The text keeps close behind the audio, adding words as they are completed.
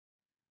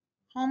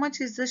How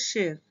much is the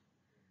share?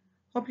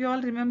 Hope you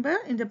all remember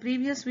in the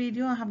previous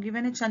video I have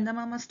given a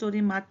Chandamama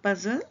story math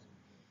puzzle.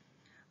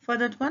 For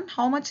that one,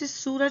 how much is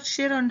Suraj's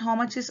share and how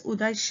much is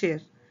Udai's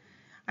share?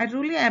 I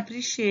truly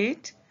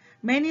appreciate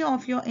many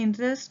of your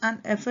interest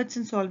and efforts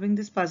in solving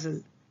this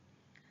puzzle.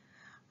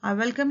 I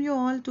welcome you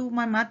all to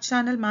my math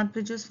channel Math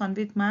Bridges Fun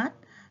with Math.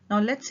 Now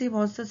let's see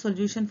what's the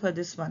solution for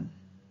this one.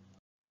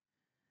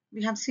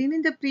 We have seen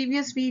in the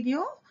previous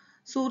video,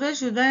 Suraj,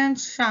 Uday and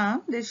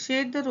Sham, they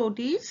shared the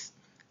rotis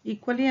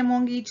equally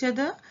among each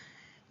other.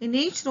 In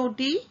each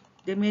roti,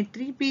 they made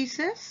 3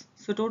 pieces.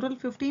 So total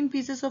 15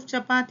 pieces of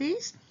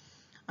chapatis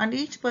and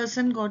each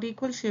person got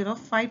equal share of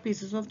 5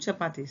 pieces of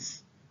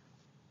chapatis.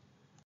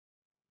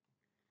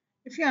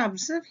 If you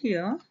observe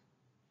here,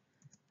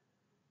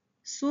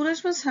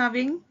 Suraj was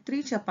having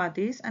 3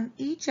 chapatis and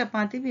each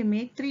chapati we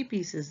made 3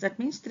 pieces. That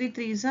means 3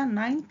 threes are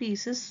 9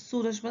 pieces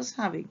Suraj was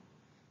having.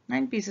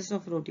 9 pieces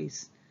of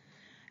rotis.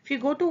 If you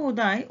go to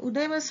Uday,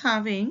 Uday was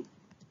having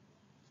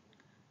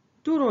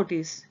 2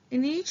 rotis.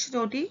 In each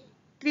roti,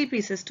 3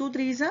 pieces. 2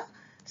 threes are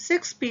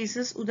 6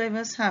 pieces Uday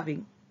was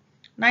having.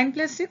 9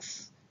 plus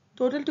 6,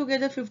 total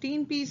together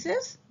 15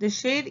 pieces. They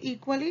shared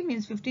equally,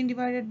 means 15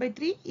 divided by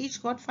 3.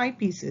 Each got 5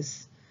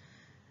 pieces.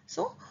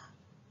 So,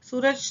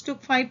 Suraj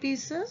took 5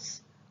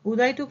 pieces,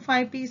 Uday took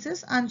 5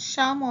 pieces and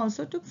Sham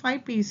also took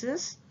 5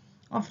 pieces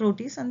of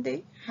rotis and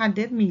they had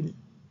their meal.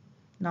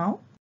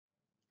 Now,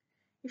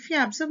 if you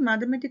observe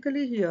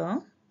mathematically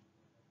here,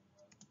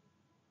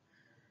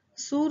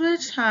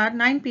 Suraj had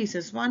 9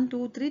 pieces. 1,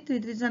 2, 3. 3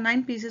 threes are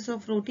 9 pieces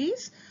of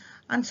rotis.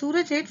 And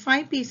Suraj ate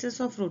 5 pieces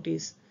of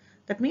rotis.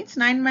 That means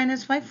 9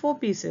 minus 5, 4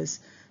 pieces.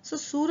 So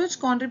Suraj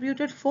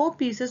contributed 4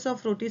 pieces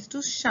of rotis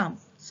to Sham.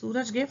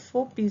 Suraj gave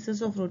 4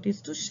 pieces of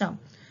rotis to Sham.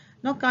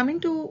 Now coming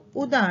to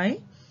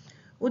Uday.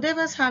 Uday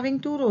was having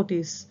 2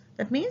 rotis.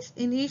 That means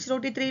in each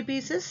roti 3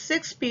 pieces,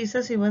 6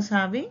 pieces he was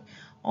having.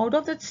 Out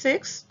of that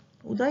 6,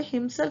 Uday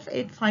himself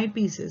ate 5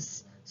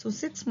 pieces. So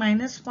 6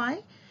 minus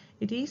 5.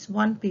 It is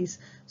 1 piece.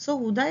 So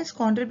Udai's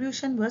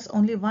contribution was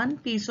only 1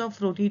 piece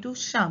of roti to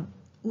Sham.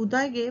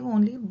 Uday gave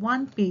only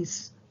 1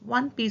 piece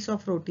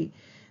of roti.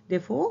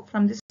 Therefore,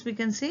 from this we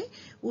can say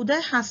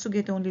Uday has to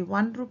get only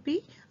 1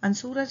 rupee and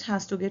Suraj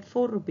has to get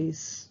 4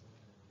 rupees.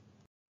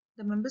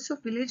 The members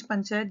of village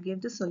panchayat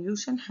gave the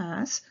solution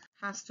has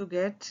to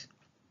get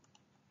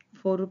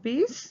 4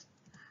 rupees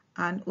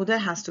and Uday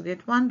has to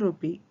get 1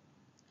 rupee.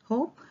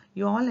 Hope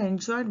you all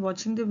enjoyed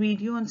watching the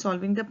video and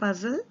solving the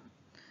puzzle.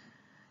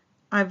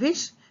 I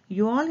wish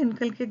you all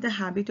inculcate the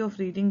habit of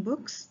reading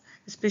books,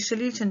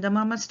 especially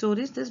Chandamama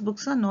stories. These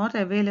books are not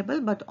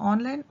available, but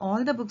online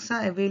all the books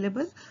are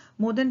available.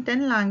 More than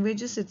 10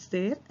 languages it's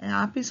there. An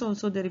app is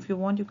also there. If you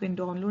want, you can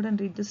download and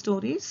read the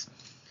stories.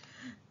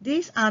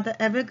 These are the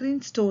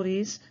evergreen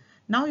stories.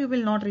 Now you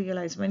will not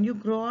realize. When you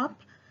grow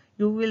up,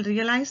 you will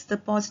realize the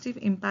positive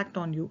impact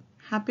on you.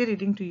 Happy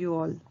reading to you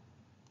all.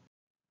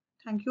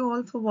 Thank you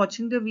all for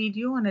watching the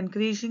video and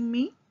encouraging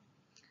me.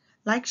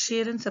 Like,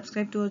 share and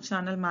subscribe to our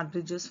channel Math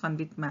Bridges Fun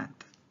with Math.